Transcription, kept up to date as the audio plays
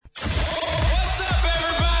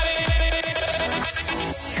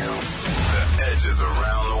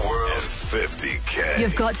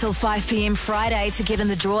You've got till 5 p.m. Friday to get in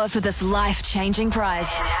the draw for this life-changing prize.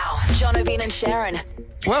 Now, Jono, Ben and Sharyn.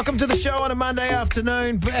 Welcome to the show on a Monday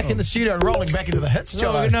afternoon. Back in the studio and rolling back into the hits,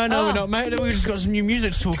 Jono. No, we're not, mate. We've just got some new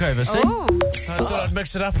music to talk over. See? Oh. I thought I'd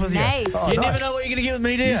mix it up with Nice. you. Oh, You nice. never know what you're going to get with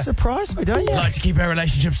me, do you? You surprised me, don't you? I like to keep our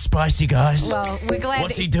relationship spicy, guys. Well, we're glad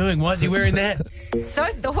What's that he doing? Why is he wearing that? so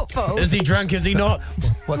thoughtful. Is he drunk? Is he not?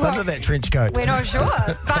 What's under that trench coat? We're not sure.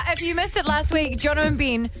 But if you missed it last week, Jono and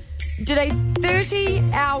Ben did a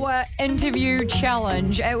 30-hour interview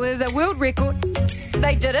challenge. It was a world record.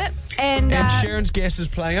 They did it. And Sharon's gas is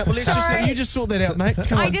playing up. Well, you just sort that out, mate.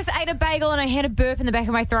 Come I on. just ate a bagel and I had a burp in the back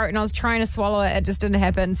of my throat and I was trying to swallow it. It just didn't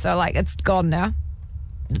happen. So, it's gone now.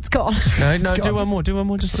 It's gone. No, gone. do one more. Do one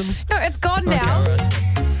more. Just a little. No, it's gone now.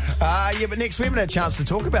 Yeah, but next we haven't had a chance to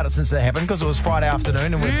talk about it since that happened because it was Friday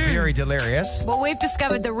afternoon and we're very delirious. Well, we've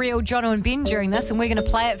discovered the real Jono and Ben during this, and we're going to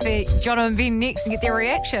play it for Jono and Ben next and get their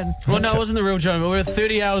reaction. Well, no, it wasn't the real Jono. We were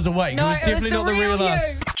 30 hours awake. No, it was definitely not the real you.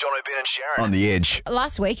 us. Jono, Ben and Sharyn on the edge.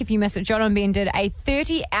 Last week, if you missed it, Jono and Ben did a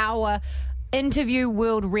 30-hour interview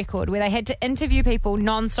world record where they had to interview people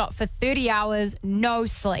non-stop for 30 hours, no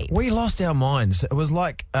sleep. We lost our minds. It was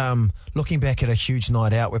like looking back at a huge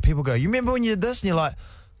night out where people go, you remember when you did this? And you're like,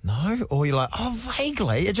 no. Or you're like, oh,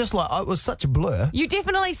 vaguely. It just it was such a blur. You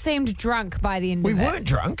definitely seemed drunk by the end We of it. weren't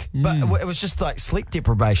drunk, but it was just like sleep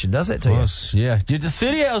deprivation, does that to you? Yeah.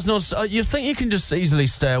 30 hours, you think you can just easily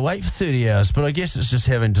stay awake for 30 hours, but I guess it's just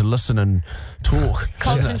having to listen and talk.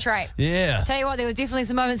 Concentrate. Yeah. Tell you what, there were definitely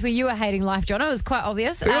some moments where you were hating life, Jono. It was quite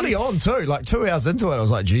obvious. Early on, too. 2 hours into it, I was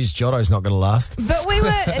like, geez, Jono's not going to last. But we were...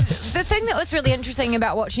 the thing that was really interesting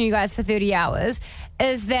about watching you guys for 30 hours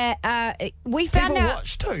is that we found People out...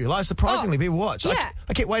 watch, too. Surprisingly, people watch. Yeah.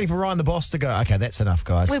 I kept waiting for Ryan the boss to go, okay, that's enough,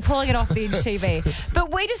 guys. We're pulling it off the Edge TV.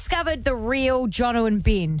 But we discovered the real Jono and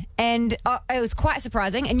Ben, and it was quite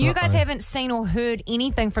surprising. And you guys haven't seen or heard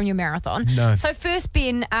anything from your marathon. No. So first,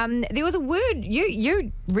 Ben, there was a word, you're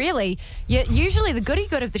usually the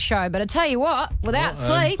goody-good of the show, but I tell you what, without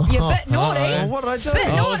sleep, you're a bit naughty. Oh, what did I do? Bit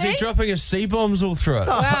naughty. Was he dropping his C-bombs all through it?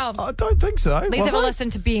 Wow. I don't think so. Let's Was have a I? listen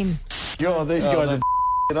to Ben. These guys are,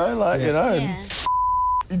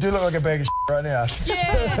 You do look like a bag of right now.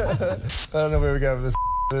 Yeah. I don't know where we go with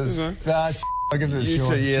this. Nah, I'll give it a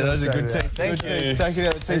shot. yeah, those are good teeth. Thank you. Take it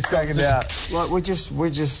out the Let's take it out. We just,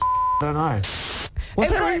 I don't know. Was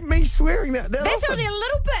that me swearing that That's often? only a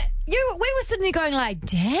little bit. We were sitting there going like,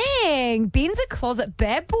 dang, Ben's a closet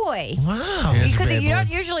bad boy. Wow. He is a Because bad you boy. don't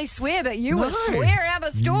usually swear, but you were No. swearing up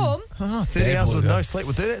a storm. Oh, 30 Bad hours boy, with though. no sleep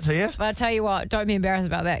will do that to you. But I tell you what, don't be embarrassed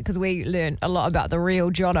about that because we learned a lot about the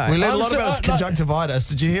real Jono. We learned a lot so- about his conjunctivitis.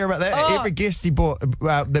 Did you hear about that? Oh. Every guest he brought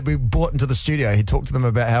that we brought into the studio, he talked to them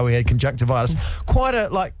about how he had conjunctivitis. Quite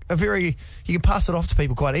a very, you can pass it off to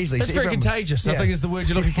people quite easily. It's So very everyone- contagious, I Yeah. think is the word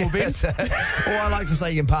you're looking for, Ben. Yes. Or I like to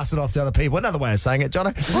say you can pass it off to other people. Another way of saying it,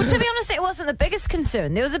 Jono. Well, to be honest, it wasn't the biggest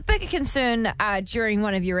concern. There was a bigger concern during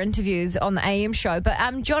one of your interviews on the AM show. But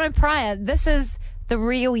Jono Pryor, this is the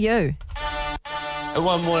real you. At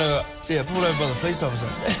one morning, I got pulled over by the police officer.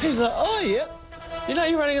 He's like, oh, yeah,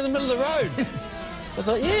 you're running in the middle of the road. I was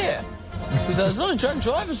like, yeah. He's like, there's a lot of drunk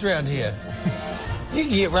drivers around here. You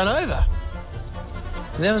can get run over.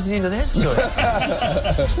 And that was the end of that story.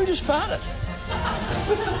 We just farted.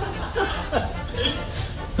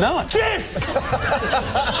 No. Jess!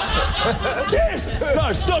 Jess!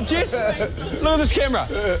 No, stop, Jess! Look at this camera.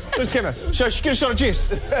 Look at this camera. Get a shot of Jess.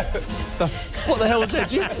 What the hell was that,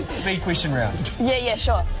 Jess? Speed question round. Yeah,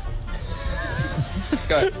 sure.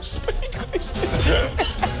 Go. Speed question.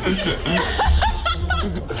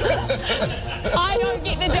 I don't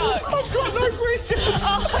get the joke. I've got no questions.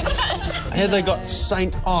 Oh, okay. Had they got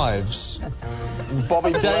St. Ives?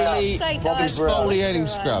 Bobby Daily St. Ives. exfoliating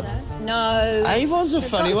scrub. No. Avon's a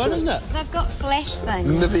funny one, isn't it? They've got flash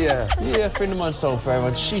things. Nivea. Yeah, a friend of mine sold for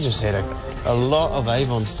Avon. She just had a lot of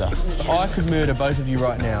Avon stuff. I could murder both of you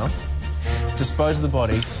right now, dispose of the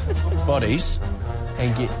bodies,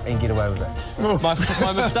 and get away with it. My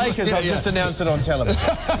mistake is I've just announced it on television.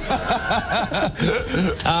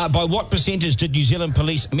 By what percentage did New Zealand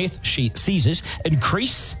police meth seizures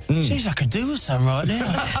increase? Jeez, I could do with some right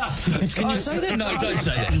now. Can you say that? No, don't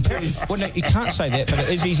say that. Well, no, you can't say that, but it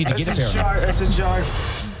is easy to get apparently. It's a joke.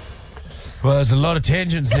 Well, there's a lot of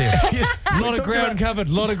tangents there. A lot of talked ground covered.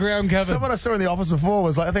 Someone I saw in the office before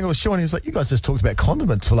was like, I think it was Sean. He was like, "You guys just talked about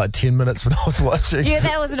condiments for like 10 minutes when I was watching." Yeah,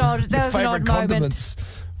 that was an odd Favourite moment. condiments.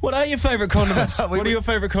 What are your favourite condiments? What are your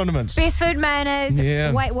favourite condiments? Best food mayonnaise,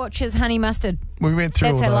 Yeah. Weight Watchers, honey mustard. We went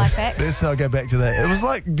through That's all a life those. hack. Let's not go back to that. It was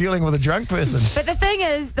like dealing with a drunk person. But the thing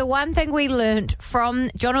is, the one thing we learnt from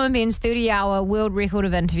Jono and Ben's 30-hour world record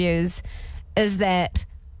of interviews is that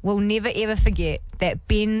will never ever forget that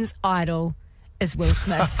Ben's idol is Will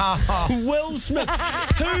Smith. Will Smith.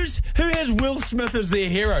 Who has Will Smith as their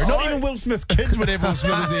hero? Not even Will Smith's kids would have Will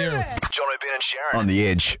Smith as their hero. Jono, Ben and Sharyn on The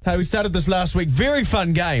Edge. Hey, we started this last week. Very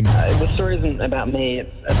fun game. The story isn't about me, it's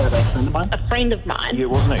about a friend of mine. A friend of mine. Yeah, it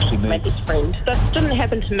wasn't actually me. My best friend. That didn't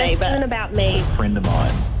happen to me, but it's about me. A friend of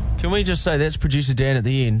mine. Can we just say that's producer Dan at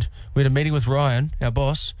the end? We had a meeting with Ryan, our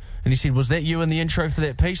boss, and he said, was that you in the intro for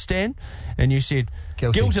that piece, Dan? And you said,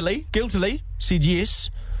 guiltily, said yes.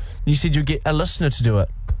 And you said you'd get a listener to do it.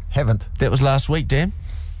 Haven't. That was last week, Dan.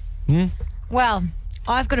 Well,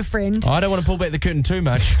 I've got a friend. I don't want to pull back the curtain too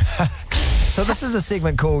much. So this is a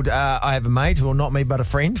segment called I Have a Mate, or Not Me But a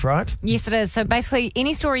Friend, right? Yes, it is. So basically,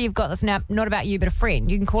 any story you've got that's not about you but a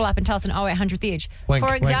friend, you can call up and tell us an 0800 The Edge. Wink,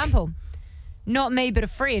 For wink. example, not me but a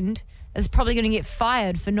friend is probably going to get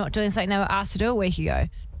fired for not doing something they were asked to do a week ago.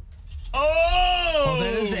 Oh,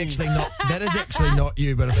 that is actually not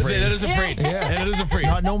you, but a friend. Yeah, that is a friend. Yeah. And it is a friend.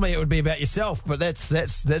 No, normally it would be about yourself, but that's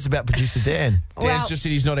about producer Dan. Dan's Well- just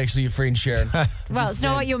said he's not actually your friend, Sharyn. Well, it's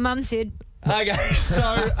not what your mum said. Okay,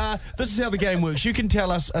 so this is how the game works. You can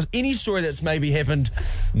tell us any story that's maybe happened,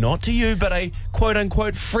 not to you, but a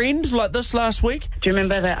quote-unquote friend, like this last week. Do you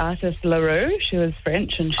remember that artist LaRue? She was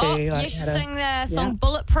French and she You should sing the song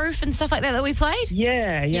Bulletproof and stuff like that we played.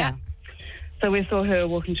 Yeah. So we saw her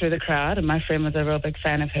walking through the crowd and my friend was a real big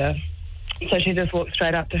fan of her. So she just walked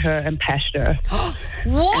straight up to her and pashed her.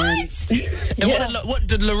 What? And what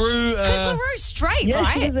did LaRue... Because LaRue's straight, Yeah,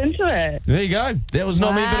 right? she was into it. There you go. That was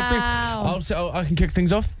not me but a friend. Wow. I can kick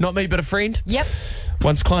things off. Not me but a friend. Yep.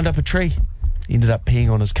 Once climbed up a tree. Ended up peeing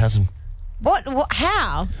on his cousin. What?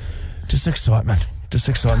 How? Just excitement.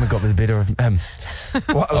 Got me the better of him.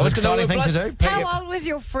 What was an exciting thing to do? How old was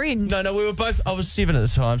your friend? No, we were both... I was 7 at the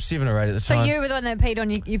time, 7 or 8 at the So time. you were the one that peed on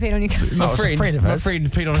you peed on your cousin. My Oh, it was a friend of his.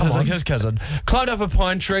 peed on his cousin. Climbed up a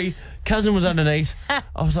pine tree. Cousin was underneath. I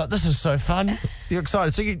was like, this is so fun. You're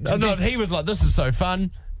excited. So He was like, this is so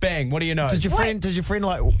fun. Bang, what do you know? Did your friend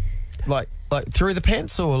like through the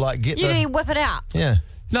pants or like get Did he whip it out? Yeah.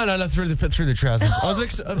 No, through the trousers.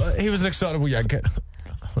 He was an excitable young kid.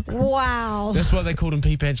 Wow. That's why they called him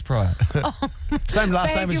Pee Pants Pryor. Same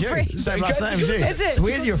last There's name as your you. friend. Same last name as you. Is it? It's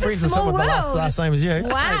weird you're friends with Small someone with the world. last name as you.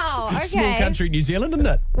 Wow. Okay. Small country New Zealand, isn't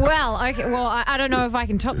it? Well, okay. Well, I don't know if I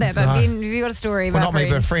can top that, but Ben, have you got a story Well, about not me,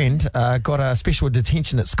 but a friend got a special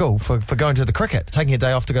detention at school for going to the cricket, taking a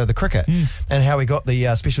day off to go to the cricket. And how he got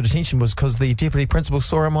the special detention was because the deputy principal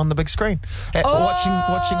saw him on the big screen, watching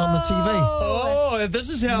on the TV. Oh, this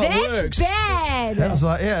is how That's it works. bad. That was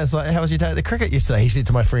like, it's like, how was your day at the cricket yesterday? He said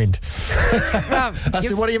to my friend. Well, I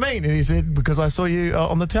said, what do you mean? And he said, because I saw you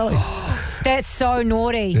on the telly. That's so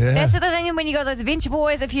naughty. Yeah. That's the thing when you got those adventure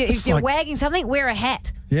boys. If you're like- wagging something, wear a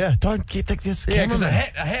hat. Yeah, don't get this Yeah, because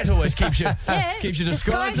cameraman. a hat always keeps you Yeah, disguised,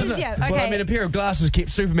 disguises doesn't it? you. Well, I Okay. mean, a pair of glasses kept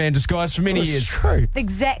Superman disguised for many It's years. true.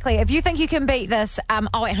 Exactly. If you think you can beat this,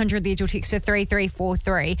 0800 the Edge will text to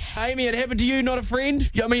 3343. Amy, it happened to you, not a friend?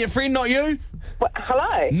 I mean, a friend, not you?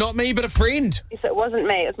 Hello? Not me, but a friend. Yes, it wasn't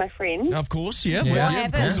me, it was my friend. Of course, yeah. Yeah. Well, What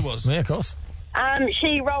of course happened? it was. Yeah, of course.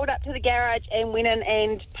 She rolled up to the garage and went in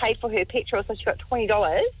and paid for her petrol, so she got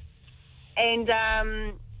 $20. And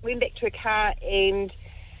went back to her car and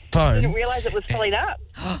didn't Phone. realise it was filling up.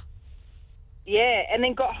 Yeah, and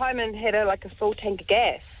then got home and had a full tank of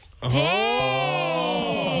gas.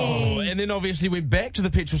 Oh, and then obviously went back to the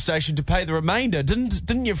petrol station to pay the remainder,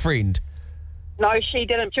 didn't your friend? No, she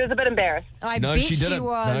didn't. She was a bit embarrassed. I No, bet she didn't.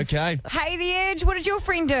 was. Okay. Hey, The Edge, what did your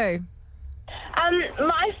friend do?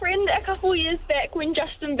 My friend, a couple of years back when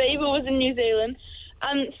Justin Bieber was in New Zealand,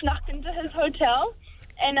 snuck into his hotel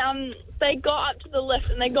and they got up to the lift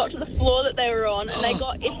and they got to the floor that they were on and they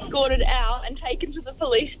got escorted out and taken to the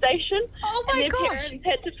police station. Oh my and their gosh. parents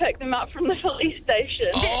had to pick them up from the police station.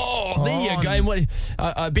 Oh, there you go. And what,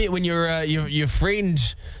 I bet when your friend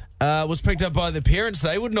was picked up by the parents,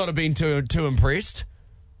 they would not have been too impressed.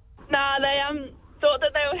 Nah, they thought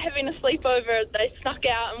that they were having a sleepover. They snuck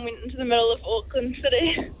out and went into the middle of Auckland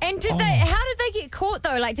City. And how did they get caught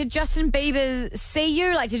though? Like, did Justin Bieber see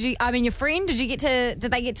you? Like, your friend, did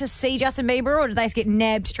they get to see Justin Bieber or did they just get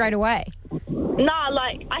nabbed straight away? Nah,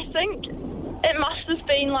 I think it must have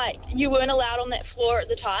been you weren't allowed on that floor at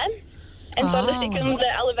the time. And so the second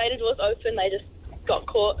the elevator was open, they just got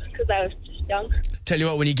caught because they were just young. Tell you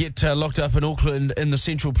what, when you get locked up in Auckland in the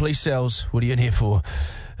Central Police cells, what are you in here for?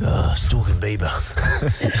 Stalking Bieber.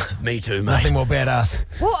 Me too, mate. Nothing more badass.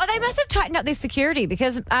 Well, they must have tightened up their security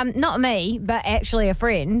because not me, but actually a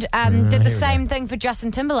friend did the same thing for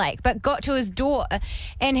Justin Timberlake, but got to his door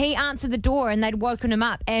and he answered the door and they'd woken him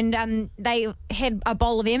up and they had a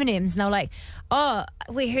bowl of M&Ms and they were like, oh,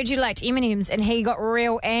 we heard you liked M&Ms, and he got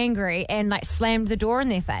real angry and like slammed the door in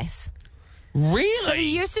their face.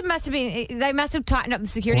 Really? So they must have tightened up the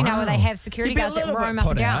security now where they have security guards that roam up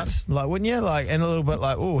and down. Like, wouldn't you? Like, and a little bit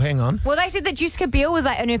like, oh, hang on. Well, they said that Jessica Biel was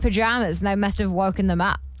like in her pajamas and they must have woken them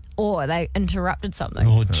up or they interrupted something.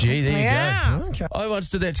 Oh, gee, there you go. Okay. I once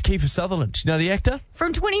did that to Kiefer Sutherland. You know the actor?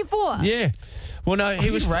 From 24? Yeah. Well, no,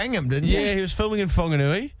 he was rang him, didn't you? Yeah, he was filming in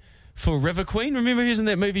Whanganui for River Queen. Remember he was in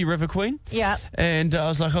that movie River Queen? Yeah. And I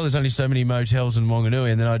was like, oh, there's only so many motels in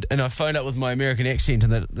Wanganui. And then I phoned up with my American accent,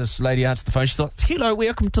 and this lady answered the phone. She's like, hello,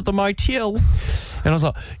 welcome to the motel. And I was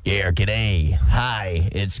like, yeah, g'day. Hi,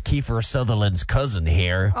 it's Kiefer Sutherland's cousin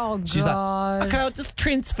here. Oh, God. She's like, okay, I'll just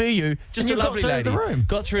transfer you. Just and a you lovely got through lady. The room.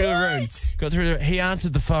 Got through to the room. Got through to, he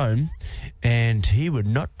answered the phone, and he was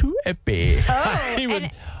not too happy. Oh, He would,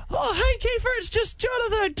 oh, hey, Kiefer, it's just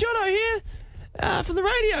Jono here. From the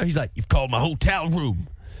radio. He's like, you've called my hotel room.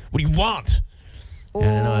 What do you want?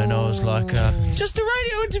 And I was like, just a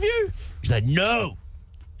radio interview. He's like, no.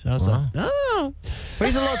 And I was like, oh. But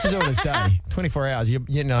he's a lot to do in his day. 24 hours.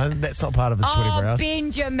 You know, that's not part of his 24 hours.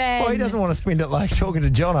 Benjamin. Well, he doesn't want to spend it like talking to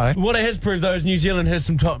Jono. What it has proved, though, is New Zealand has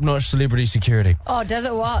some top-notch celebrity security. Oh, does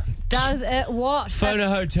it what? Does it what? Phone a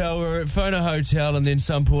hotel, and then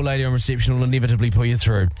some poor lady on reception will inevitably pull you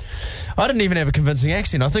through. I didn't even have a convincing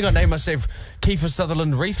accent. I think I named myself Kiefer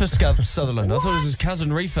Sutherland Reefer Sutherland. I thought it was his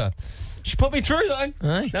cousin Reefer. She put me through, though.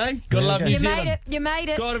 Hey? No? Gotta love New Zealand. You made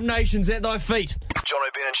it. God of nations at thy feet.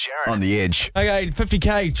 Jono, Ben and Sharyn on the Edge. Okay,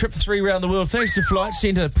 50k, trip for 3 around the world. Thanks to Flight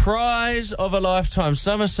Centre, prize of a lifetime.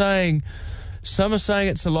 Some are saying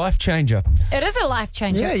it's a life changer. It is a life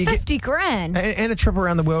changer. Yeah, you 50 grand. And a trip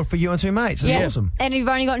around the world for you and 2 mates. It's awesome. And you've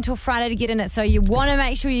only got until Friday to get in it, so you want to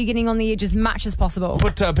make sure you're getting on the edge as much as possible.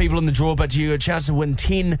 Put people in the draw, but you a chance to win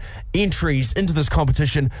 10 entries into this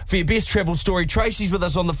competition for your best travel story. Tracy's with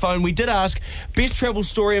us on the phone. We did ask, best travel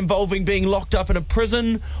story involving being locked up in a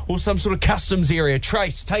prison or some sort of customs area.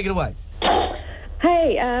 Trace, take it away.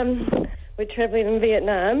 Hey, we're travelling in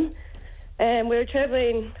Vietnam, and we were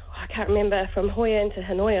travelling, I can't remember, from Hoi An to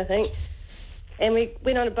Hanoi, I think. And we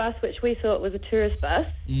went on a bus which we thought was a tourist bus.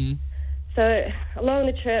 Mm. So along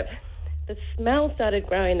the trip, the smell started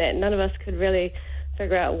growing that none of us could really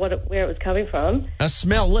figure out where it was coming from. A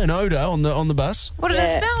smell, an odour on the bus. What did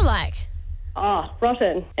it smell like? Oh,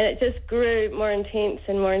 rotten. And it just grew more intense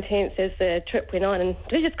and more intense as the trip went on, and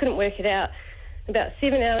we just couldn't work it out. About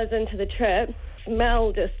 7 hours into the trip,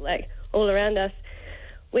 smell just like all around us.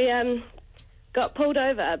 We got pulled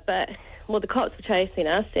over, but the cops were chasing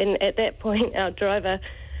us, and at that point our driver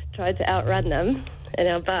tried to outrun them in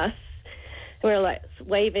our bus, and we were like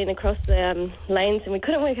waving across the lanes, and we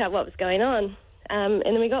couldn't work out what was going on. And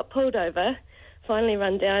then we got pulled over, finally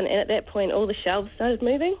run down, and at that point all the shelves started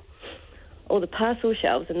moving, all the parcel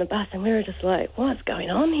shelves in the bus, and we were just like, what's going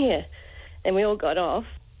on here? And we all got off.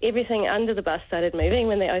 Everything under the bus started moving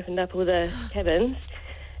when they opened up all the cabins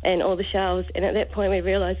and all the shelves, and at that point we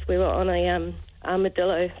realised we were on a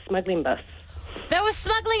armadillo smuggling bus. They were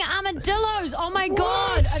smuggling armadillos. Oh, my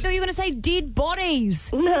God. I thought you were going to say dead bodies.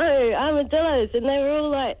 No, armadillos, and they were all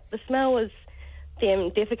like, the smell was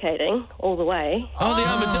them defecating all the way. Oh, the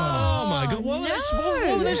armadillo. Oh, my God.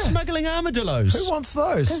 Why were they smuggling armadillos? Who wants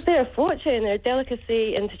those? Because they're a fortune. They're a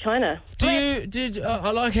delicacy into China.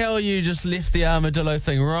 I like how you just left the armadillo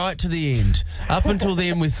thing right to the end. Up until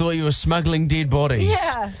then, we thought you were smuggling dead bodies.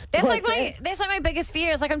 Yeah, that's like my biggest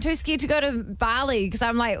fear. It's like I'm too scared to go to Bali because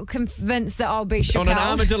I'm like convinced that I'll be Chappelled. On an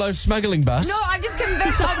armadillo smuggling bus? No, I'm just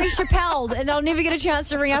convinced I'll be Chappelled and I'll never get a chance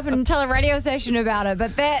to ring up and tell a radio station about it.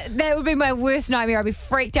 But that would be my worst nightmare. I'd be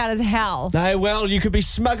freaked out as hell. No, well, you could be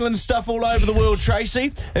smuggling stuff all over the world,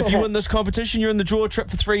 Tracy. If you win this competition, you're in the draw. Trip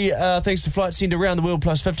for 3 thanks to Flight Centre around the world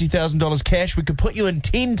plus $50,000 cash. We could put you in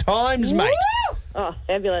 10 times, mate. Woo! Oh,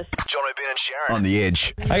 fabulous. Jono, Ben and Sharyn on the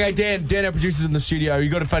Edge. Okay, Dan, our producer's in the studio. You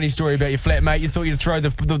got a funny story about your flatmate. You thought you'd throw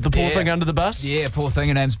the poor thing under the bus? Yeah, poor thing.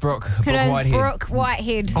 Her name's Brooke. Her name's Whitehead. Brooke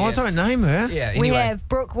Whitehead. Oh, I don't name her. Yeah, anyway. We have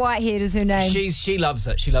Brooke Whitehead is her name. She loves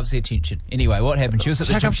it. She loves the attention. Anyway, what happened? She was at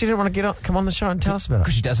the How gym. come she didn't want to come on the show and tell us about it?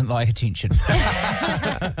 Because she doesn't like attention.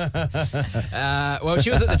 Well, she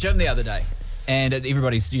was at the gym the other day. And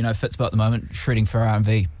everybody's, fit spot at the moment, shredding for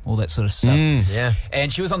R&V, all that sort of stuff. Yeah.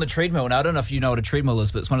 And she was on the treadmill. Now, I don't know if you know what a treadmill is,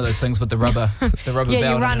 but it's one of those things with the rubber belt you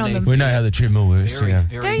run on underneath. them. We know how the treadmill works. Very, yeah.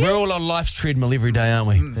 very- Do you? We're all on life's treadmill every day, aren't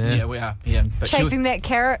we? Yeah, we are. Yeah. But Chasing that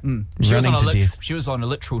carrot. she was Running on to death. She was on a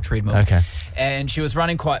literal treadmill. Okay. And she was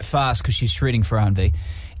running quite fast because she's shredding for R&V.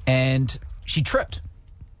 And she tripped.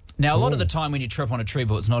 Now, a lot of the time when you trip on a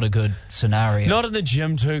treadmill, it's not a good scenario. Not in the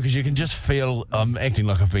gym, too, because you can just feel... I'm acting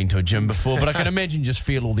like I've been to a gym before, but I can imagine just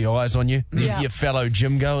feel all the eyes on you, your fellow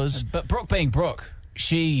gym goers. But Brooke being Brooke,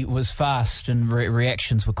 she was fast and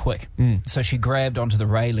reactions were quick. So she grabbed onto the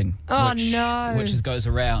railing, which goes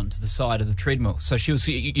around the side of the treadmill. So she was.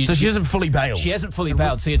 So she hasn't fully bailed. She hasn't fully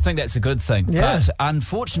bailed. So you'd think that's a good thing. Yeah. But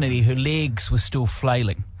unfortunately, her legs were still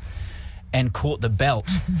flailing, and caught the belt.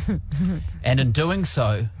 And in doing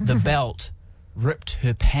so, the belt ripped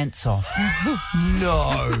her pants off.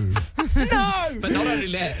 No. No! But not only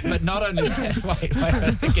that. Wait,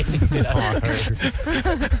 it gets even better.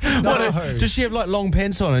 Does she have like long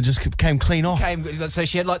pants on and just came clean off? So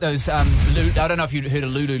she had like those. I don't know if you'd heard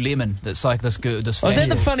of Lululemon. That's like this. This. Oh, is that fashion.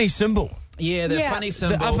 the funny symbol? Yeah, the funny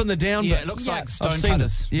symbol. The up and the down. Yeah, but it looks like stone I've seen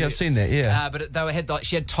cutters. it. Yeah, I've seen that. Yeah. But they had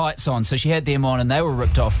she had tights on, so she had them on, and they were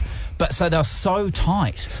ripped off. But so they were so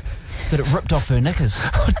tight that it ripped off her knickers.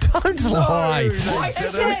 Don't lie. I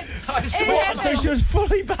swear. So she was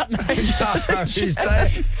fully butt naked. No,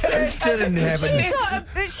 it didn't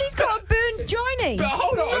happen. She's got a burned johnny. But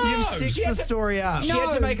hold on, You've sexed the story up. She had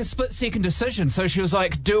to make a split-second decision. So she was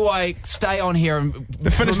like, "Do I stay on here and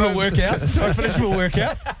Finish my workout? Do I finish my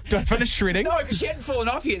workout? Do I finish shredding?" No, because she hadn't fallen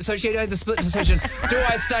off yet, so she had the split decision. Do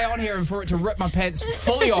I stay on here and for it to rip my pants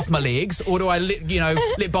fully off my legs, or do I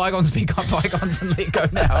let bygones be bygones and let go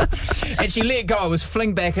now? And she let go. I was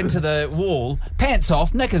flinged back into the wall, pants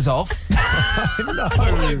off, knickers off. No.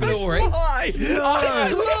 Glory. Lie.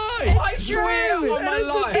 I swear on my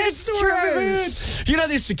life. It's true. You know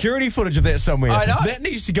there's security footage of that somewhere. I know. That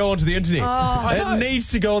needs to go onto the internet. It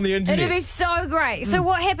needs to go on the internet. It'd be so great. So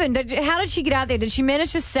what happened? How did she get out there? Did she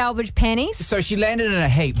manage to salvage panties? So she landed in a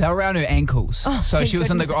heap. They were around her ankles. So thank she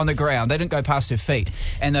was on the ground. They didn't go past her feet.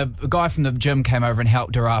 And the guy from the gym came over and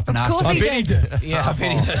helped her up and asked course her. he I bet he did. Yeah, I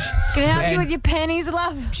bet he did. Can I help you And with your panties,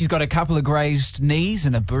 love? she's got a couple of grazed knees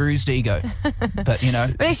and a bruised ego. But, But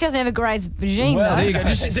at least she doesn't have a grazed vagine, Well, though. there you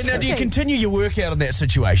go. Now, do you continue your workout in that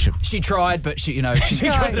situation? she tried, but she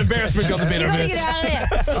The embarrassment got the better You of gotta her. get out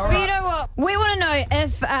of there. But you know what? We want to know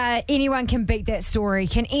if anyone can beat that story.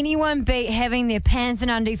 Can anyone beat having their pants and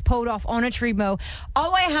undies pulled off on a treadmill?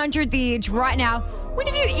 0800 The Edge right now. When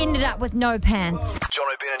have you ended up with no pants?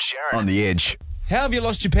 Jono, Ben and Sharyn. On the Edge. How have you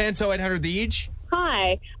lost your pants? 0800 The Edge.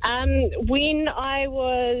 Hi. When I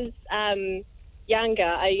was younger,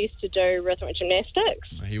 I used to do rhythmic gymnastics.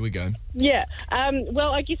 Oh, here we go. Yeah.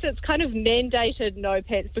 Well, I guess it's kind of mandated no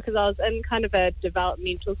pants because I was in kind of a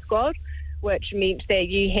developmental squad, which meant that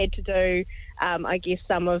you had to do, I guess,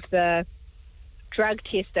 some of the drug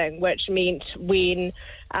testing, which meant when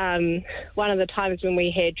one of the times when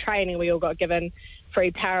we had training, we all got given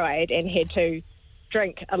free Powerade and had to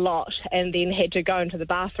drink a lot and then had to go into the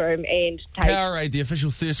bathroom and take... Powerade, the official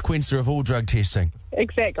thirst quencher of all drug testing.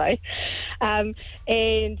 Exactly. And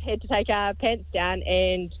had to take our pants down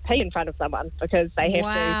and pee in front of someone because they have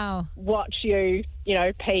to watch you,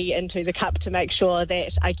 pee into the cup to make sure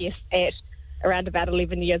that, I guess, at around about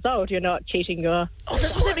 11 years old, you're not cheating your... Oh,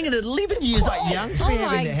 this was happening at 11 years old. Quite young to be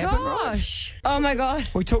having that happen, gosh. Oh, my God.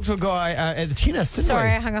 We talked to a guy at the tennis, didn't Sorry,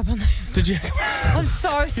 we? I hung up on that. Did you? I'm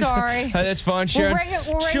so sorry. Hey, that's fine, Sharyn.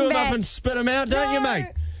 We'll ring Chew them back. up and spit them out, don't you,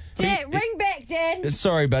 mate? Dad, ring back, Dad.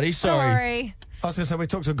 Sorry, buddy. Sorry. I was going to say, we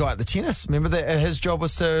talked to a guy at the tennis. Remember that his job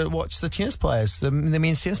was to watch the tennis players, the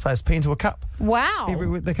men's tennis players, pee into a cup. Wow. Every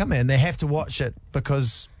week they come in, they have to watch it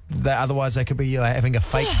because otherwise they could be having a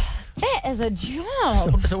fake. That is a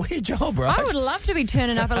job. It's a weird job, right? I would love to be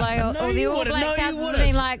turning up at the All Blacks houses and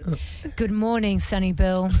being like, "Good morning, Sonny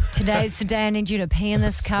Bill. Today's the day I need you to pee in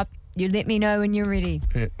this cup. You let me know when you're ready."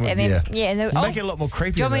 And then, make it a lot more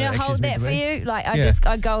creepy. Do you want me than to it actually hold is meant that to for be. you? Like,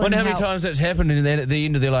 I go and wonder how many help. times that's happened, and then at the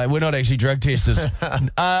end they're like, "We're not actually drug testers."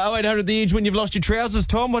 0800 The Edge. When you've lost your trousers,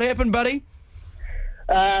 Tom, what happened, buddy?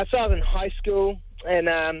 So I was in high school,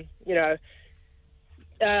 and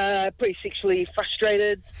pretty sexually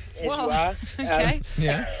frustrated as you are. Okay.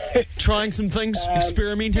 Trying some things,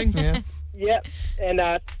 experimenting. Yep. And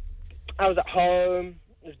I was at home.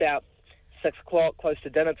 It was about 6 o'clock, close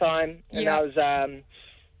to dinner time, and I was, don't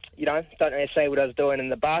really say what I was doing in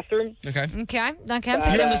the bathroom. Okay. Okay.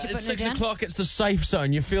 You're in this, it's 6 o'clock. It's the safe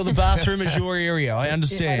zone. You feel the bathroom is your area. I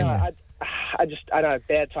understand. I know.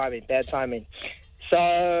 Bad timing.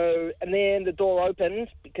 So, and then the door opened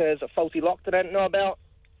because a faulty lock that I didn't know about,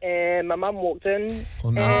 and my mum walked in,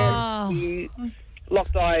 and we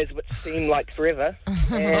locked eyes, which seemed like forever,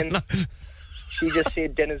 and she just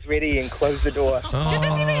said, dinner's ready, and closed the door.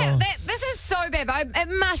 This is so bad, but it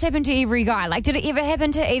must happen to every guy. Like, did it ever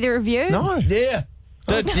happen to either of you? No. Yeah.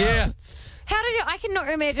 Yeah. How did you? I cannot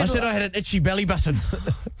imagine. I said I had an itchy belly button.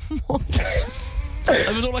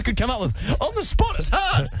 That was all I could come up with. On the spot, it's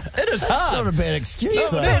hard. It is hard. That's not a bad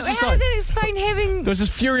excuse. How does it explain having... I was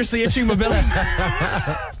just furiously itching my belly.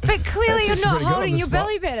 But clearly you're not holding your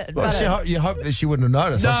belly button. Well, you hope that she wouldn't have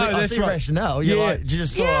noticed. No, I see right. rationale. You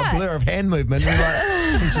just saw a blur of hand movement. He's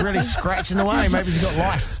like, he's really scratching away. Maybe he's got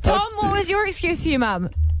lice. Tom, what was your excuse to your mum?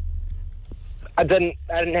 I didn't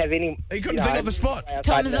have any. He couldn't think on the spot.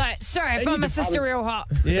 Tom's like, sorry, I found my sister real hot.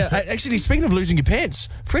 Yeah, actually, speaking of losing your pants,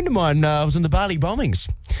 a friend of mine was in the Bali bombings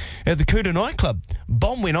at the Kuta nightclub.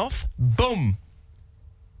 Bomb went off, boom.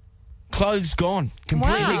 Clothes gone,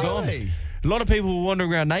 completely gone. Really? A lot of people were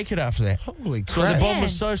wandering around naked after that. Holy So crap. the bomb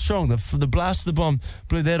was so strong, the blast of the bomb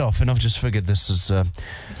blew that off, and I've just figured this has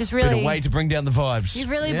Just been really, a way to bring down the vibes. you've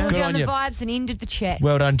really brought Good down on the you. vibes and ended the chat.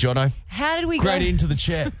 Well done, Jono. How did we Great go? end to the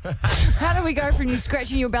chat. How did we go from you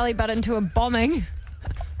scratching your belly button to a bombing?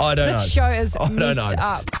 I don't know. This show is I don't messed know.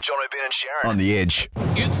 up. Jono, Ben and Sharyn on the Edge.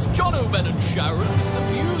 It's Jono, Ben and Sharyn's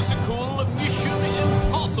musical Mission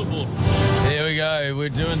Impossible. There we go. We're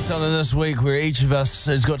doing something this week where each of us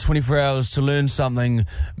has got 24 hours to learn something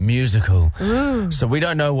musical. Ooh. So we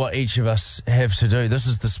don't know what each of us have to do. This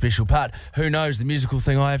is the special part. Who knows? The musical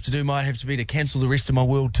thing I have to do might have to be to cancel the rest of my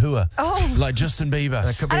world tour. Oh. Like Justin Bieber.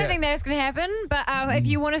 That could be I don't think that's going to happen, but if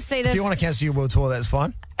you want to see this... If you want to cancel your world tour, that's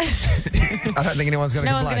fine. I don't think anyone's going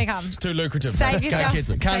to no one's complain. going to come. It's too lucrative. Save yourself, Can't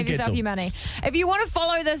cancel. Can't save yourself cancel. your money. If you want to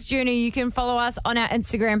follow this journey, you can follow us on our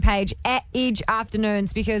Instagram page at Edge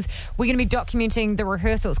Afternoons, because we're going to be documenting the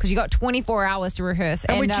rehearsals, because you got 24 hours to rehearse.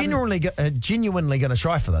 And we're genuinely going to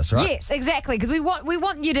try for this, right? Yes, exactly, because we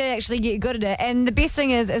want you to actually get good at it. And the best thing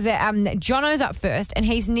is that Jono's up first, and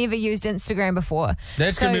he's never used Instagram before.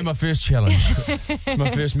 That's going to be my first challenge. It's my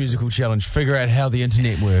first musical challenge. Figure out how the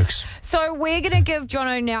internet works. So we're going to give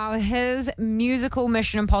Jono now his musical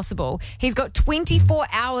Mission Impossible. He's got 24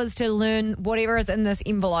 hours to learn whatever is in this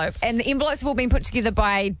envelope. And the envelopes have all been put together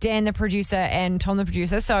by Dan, the producer, and Tom, the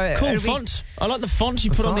producer. So Cool font. I like the font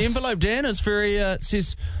you put on the nice. envelope, Dan. It's very, it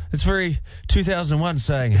says, it's very 2001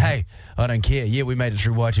 saying, hey, I don't care. Yeah, we made it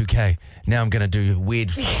through Y2K. Now I'm going to do weird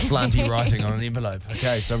slanty writing on an envelope.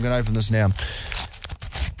 Okay, so I'm going to open this now.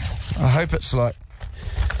 I hope it's like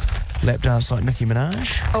lap dance like Nicki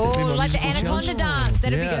Minaj. Oh, That'd be my like the musical Anaconda challenge. dance.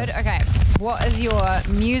 That'd Yeah. be good. Okay. What is your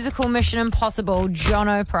musical Mission Impossible,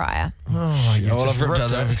 Jono Pryor? Oh, you Well, just I've ripped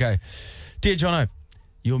ripped it. it. Okay. Dear Jono,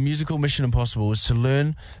 your musical Mission Impossible is to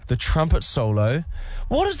learn the trumpet solo.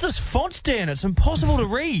 What is this font, Dan? It's impossible to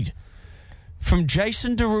read. From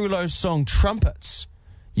Jason Derulo's song Trumpets.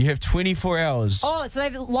 You have 24 hours. Oh, so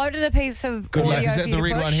they've loaded a piece of Good audio luck. Is that for you the to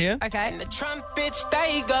red push. one here? Okay. The trumpets,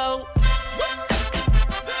 they go.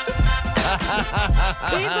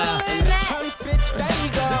 So you've got to learn that. Trumpets, they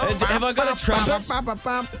go. Have I got a trumpet?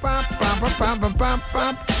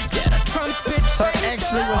 Yeah, the trumpets, So they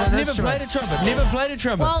actually, go. with I've an never instrument. played a trumpet. Never played a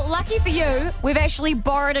trumpet. Well, lucky for you, we've actually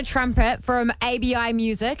borrowed a trumpet from ABI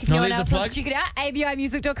Music. If Oh, no one there's a else wants plug. to check it out,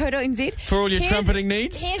 abimusic.co.nz. For all your trumpeting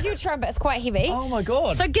needs? Here's your trumpet. It's quite heavy. Oh, my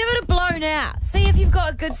God. So give it a blow now. See if you've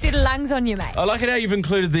got a good set of lungs on you, mate. I like it how you've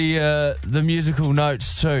included the musical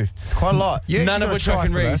notes too. It's quite a lot. You None actually of gotta which I try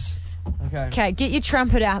can for read. this. Okay. Okay, get your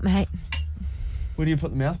trumpet out, mate. Where do you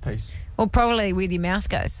put the mouthpiece? Or probably where your mouse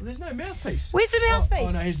goes. There's no mouthpiece. Where's the mouthpiece? Oh,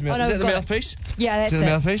 no, here's the Oh, mouthpiece. no, Is that the we've got it. mouthpiece? Yeah, that's Is that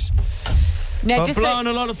the it. mouthpiece? Now, I've just blown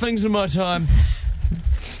a lot of things in my time.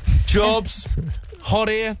 Jobs, hot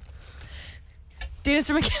air, Dennis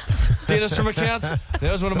from accounts. Dennis from accounts.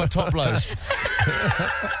 That was one of my top blows.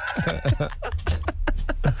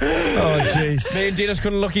 Oh, jeez. Me and Dennis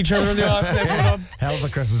couldn't look each other in the eye. From that on. Hell of a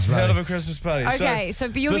Christmas party. Hell of a Christmas party. Okay,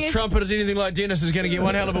 so for your this trumpet is anything like Dennis is going to get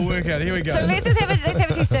one hell of a workout. Here we go. So let's have a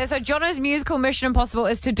tester. So Jono's musical Mission Impossible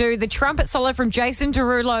is to do the trumpet solo from Jason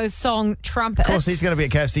Derulo's song Trumpet. Of course, he's going to be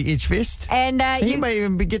at KFC Edge Fest. And He you may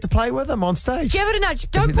even get to play with him on stage. give it a nudge.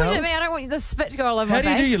 Don't he point it at knows. me. I don't want the spit to go all over How my do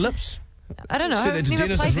you face. do your lips? I don't know. Say that I've to never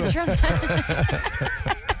Dennis played as the well. trumpet.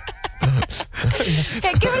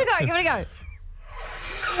 Okay, give it a go. Give it a go.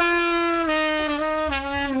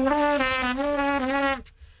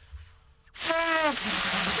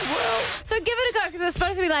 So give it a go, because it's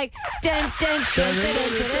supposed to be like dun, dun, dun, dun, dun,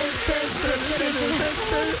 dun, dun, dun, dun,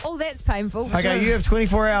 dun. Oh, that's painful. Okay, you have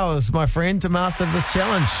 24 hours, my friend, to master this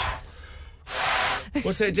challenge.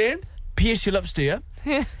 What's that, Dan? Pierce your lips, dear.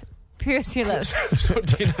 Perseus.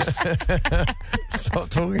 Stop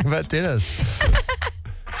talking about dinners.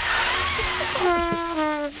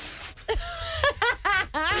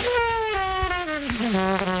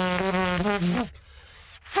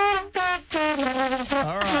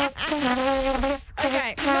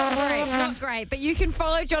 Okay, not great, but you can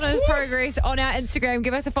follow Jono's progress on our Instagram.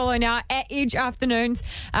 Give us a follow now at Edge Afternoons.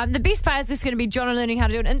 The best part is this going to be Jono learning how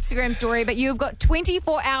to do an Instagram story, but you've got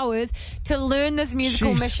 24 hours to learn this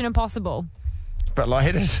musical Mission Impossible. Bit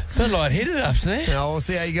lightheaded. After that. Yeah, we'll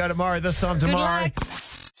see how you go tomorrow. This time tomorrow.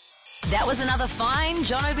 That was another fine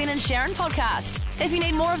Jono, Ben and Sharyn podcast. If you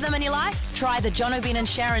need more of them in your life, try the Jono, Ben and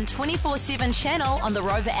Sharyn 24/7 channel on the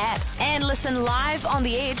Rover app and listen live on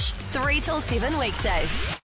The Edge 3 till 7 weekdays.